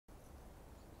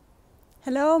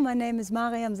Hello, my name is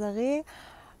Maryam Zaree.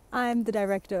 I'm the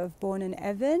director of Born in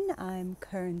Evin. I'm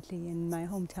currently in my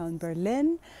hometown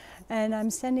Berlin, and I'm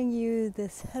sending you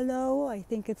this hello. I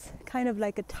think it's kind of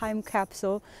like a time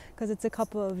capsule because it's a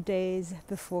couple of days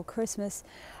before Christmas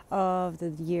of the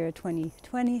year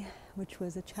 2020, which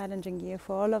was a challenging year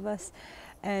for all of us.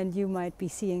 And you might be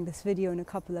seeing this video in a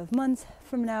couple of months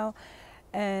from now,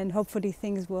 and hopefully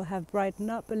things will have brightened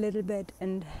up a little bit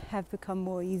and have become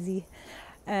more easy.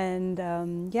 And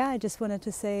I just wanted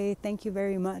to say thank you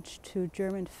very much to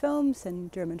German Films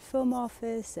and German Film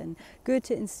Office and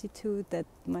Goethe-institut that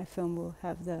my film will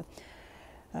have the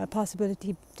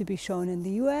possibility to be shown in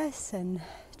the US, and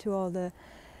to all the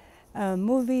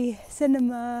movie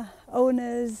cinema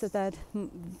owners that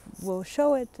will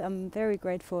show it. I'm very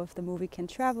grateful if the movie can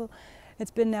travel.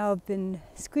 It's been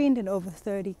screened in over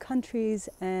 30 countries,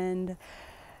 and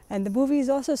the movie is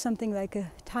also something like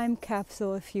a time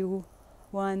capsule if you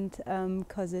want,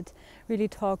 because it really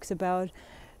talks about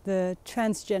the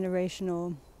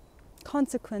transgenerational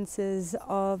consequences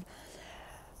of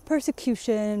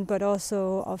persecution, but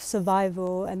also of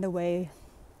survival, and the way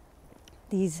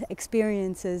these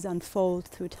experiences unfold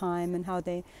through time and how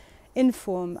they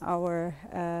inform our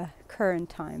current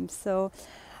times. So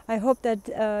I hope that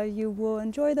you will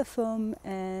enjoy the film,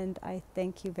 and I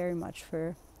thank you very much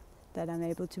for that I'm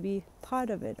able to be part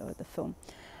of it, or the film.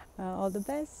 All the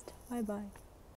best. Bye bye.